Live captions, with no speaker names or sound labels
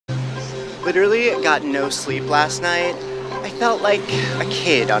Literally got no sleep last night. I felt like a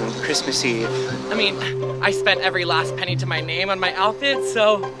kid on Christmas Eve. I mean, I spent every last penny to my name on my outfit,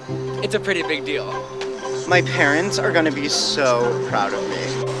 so it's a pretty big deal. My parents are gonna be so proud of me.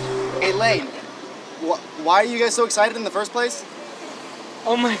 Hey, Lane, why are you guys so excited in the first place?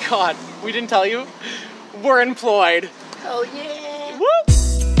 Oh my god, we didn't tell you? We're employed. Hell yeah! Woo!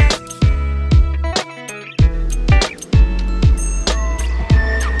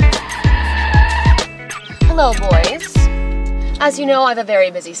 Hello, boys. As you know, I have a very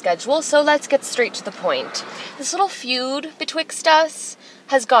busy schedule, so let's get straight to the point. This little feud betwixt us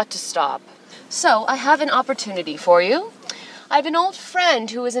has got to stop. So, I have an opportunity for you. I have an old friend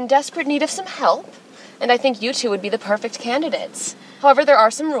who is in desperate need of some help, and I think you two would be the perfect candidates. However, there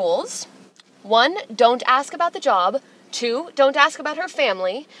are some rules. 1, don't ask about the job. 2, don't ask about her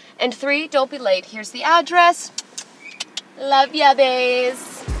family. And 3, don't be late. Here's the address. Love ya,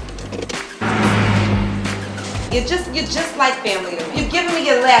 bays. You're just like family. You're giving me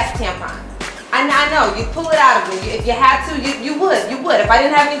your last tampon. I know, you pull it out of me. If you had to, you would. If I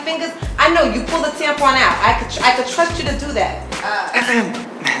didn't have any fingers, I know you pull the tampon out. I could trust you to do that.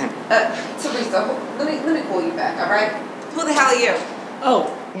 Teresa, let me call you back, all right? Who the hell are you?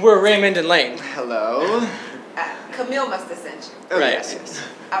 Oh, we're Raymond and Lane. Hello? Camille must have sent you. Oh, Right. Yes.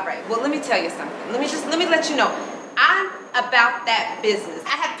 All right, well, let me tell you something. Let me let you know. I'm about that business.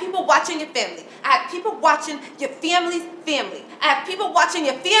 I have people watching your family. I have people watching your family's family. I have people watching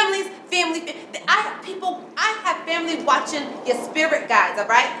your family's family. I have family watching your spirit guides, all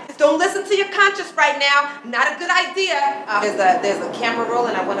right? Don't listen to your conscience right now. Not a good idea. There's a camera roll,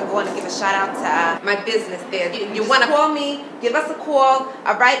 and I want to go in and give a shout out to my business there. You want to call me, give us a call,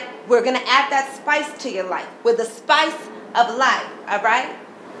 all right? We're going to add that spice to your life. With the spice of life, all right?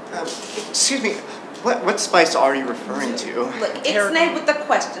 Excuse me, what spice are you referring to? Look, ixnay with the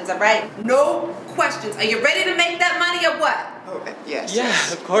questions, all right? No questions. Are you ready to make that money or what? Oh, yes. Yeah,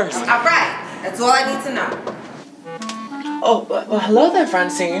 yes. of course. All right. That's all I need to know. Oh, well, hello there,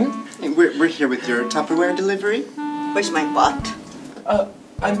 Francine. We're here with your Tupperware delivery. Where's my butt?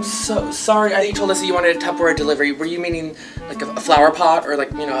 I'm so sorry. You told us that you wanted a Tupperware delivery. Were you meaning like a flower pot or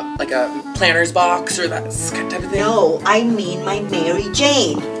like a planter's box or that type of thing? No, I mean my Mary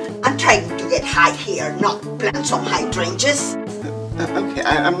Jane. I'm trying to get high here, not plant some hydrangeas. Okay,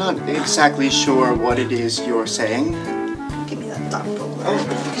 I'm not exactly sure what it is you're saying. Give me that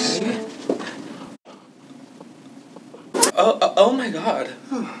Tupperware. Oh my god.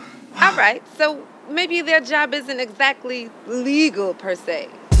 All right. So maybe their job isn't exactly legal per se.